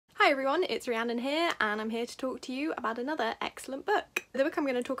Hi everyone, it's Rhiannon here and I'm here to talk to you about another excellent book. The book I'm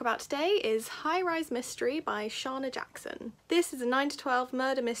going to talk about today is High Rise Mystery by Sharna Jackson. This is a 9 to 12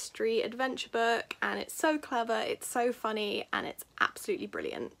 murder mystery adventure book and it's so clever, it's so funny and it's absolutely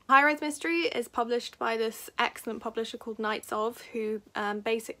brilliant. High Rise Mystery is published by this excellent publisher called Knights Of, who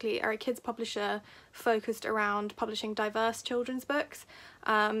basically are a kids publisher focused around publishing diverse children's books.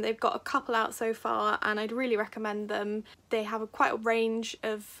 They've got a couple out so far and I'd really recommend them. They have quite a range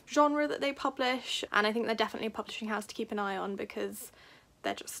of genre that they publish and I think they're definitely a publishing house to keep an eye on because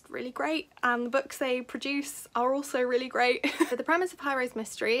they're just really great and the books they produce are also really great. So the premise of High Rise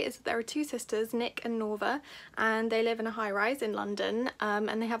Mystery is that there are two sisters, Nick and Norva, and they live in a high rise in London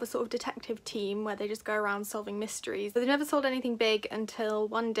and they have a sort of detective team where they just go around solving mysteries. But they've never solved anything big until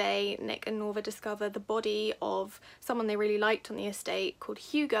one day Nick and Norva discover the body of someone they really liked on the estate called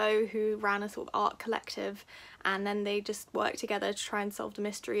Hugo, who ran a sort of art collective, and then they just work together to try and solve the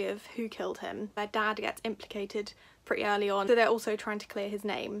mystery of who killed him. Their dad gets implicated pretty early on, so they're also trying to clear his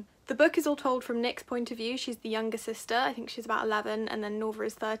name. The book is all told from Nick's point of view. She's the younger sister, I think she's about 11, and then Norva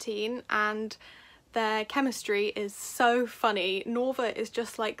is 13, and their chemistry is so funny. Norva is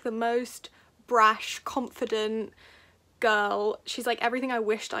just like the most brash, confident girl. She's like everything I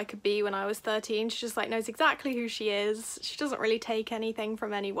wished I could be when I was 13. She just like knows exactly who she is. She doesn't really take anything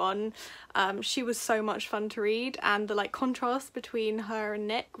from anyone. She was so much fun to read, and the like contrast between her and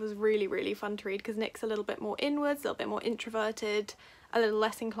Nick was really fun to read because Nick's a little bit more inwards, a little bit more introverted, a little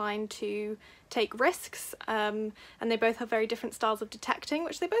less inclined to take risks, and they both have very different styles of detecting,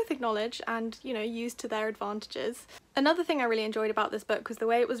 which they both acknowledge and, you know, use to their advantages. Another thing I really enjoyed about this book was the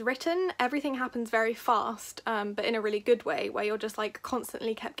way it was written. Everything happens very fast, but in a really good way, where you're just like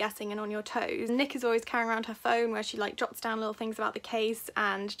constantly kept guessing and on your toes. Nick is always carrying around her phone where she like jots down little things about the case,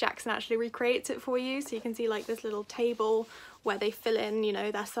 and Jackson actually recreates it for you, so you can see like this little table where they fill in, you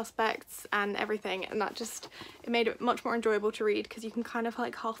know, their suspects and everything, and that just, it made it much more enjoyable to read because you can kind of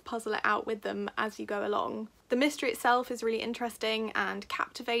like half puzzle it out with them as you go along. The mystery itself is really interesting and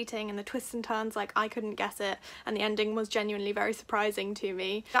captivating, and the twists and turns, like, I couldn't guess it, and the ending was genuinely very surprising to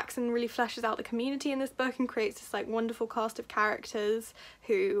me. Jackson really fleshes out the community in this book and creates this like wonderful cast of characters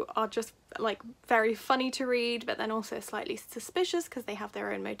who are just like very funny to read, but then also slightly suspicious because they have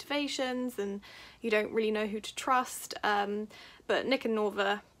their own motivations and you don't really know who to trust. But Nick and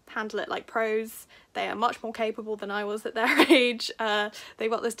Norva handle it like pros. They are much more capable than I was at their age. They've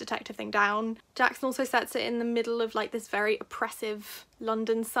got this detective thing down. Jackson also sets it in the middle of like this very oppressive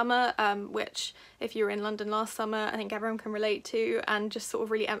London summer, which if you were in London last summer I think everyone can relate to, and just sort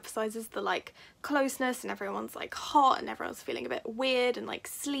of really emphasises the like closeness, and everyone's like hot and everyone's feeling a bit weird and like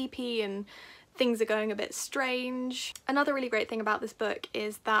sleepy and things are going a bit strange. Another really great thing about this book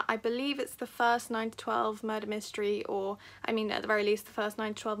is that I believe it's the first 9 to 12 murder mystery, or I mean at the very least the first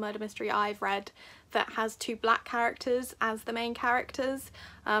 9 to 12 murder mystery I've read that has two black characters as the main characters.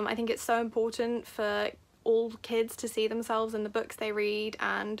 I think it's so important for all kids to see themselves in the books they read,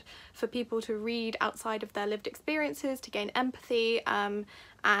 and for people to read outside of their lived experiences to gain empathy, and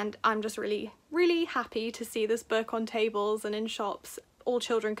I'm just really happy to see this book on tables and in shops. All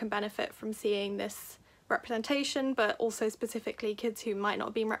children can benefit from seeing this representation, but also specifically kids who might not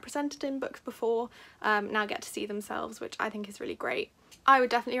have been represented in books before now get to see themselves, which I think is really great. I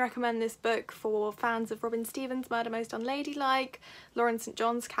would definitely recommend this book for fans of Robin Stevens' Murder Most Unladylike, Lauren St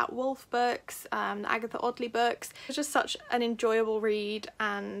John's Cat Wolf books, the Agatha Audley books. It's just such an enjoyable read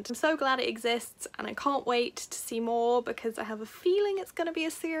and I'm so glad it exists, and I can't wait to see more because I have a feeling it's going to be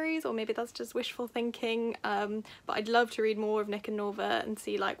a series, or maybe that's just wishful thinking, but I'd love to read more of Nick and Norva and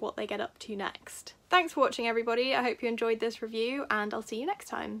see like what they get up to next. Thanks for watching everybody, I hope you enjoyed this review and I'll see you next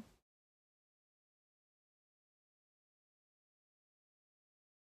time.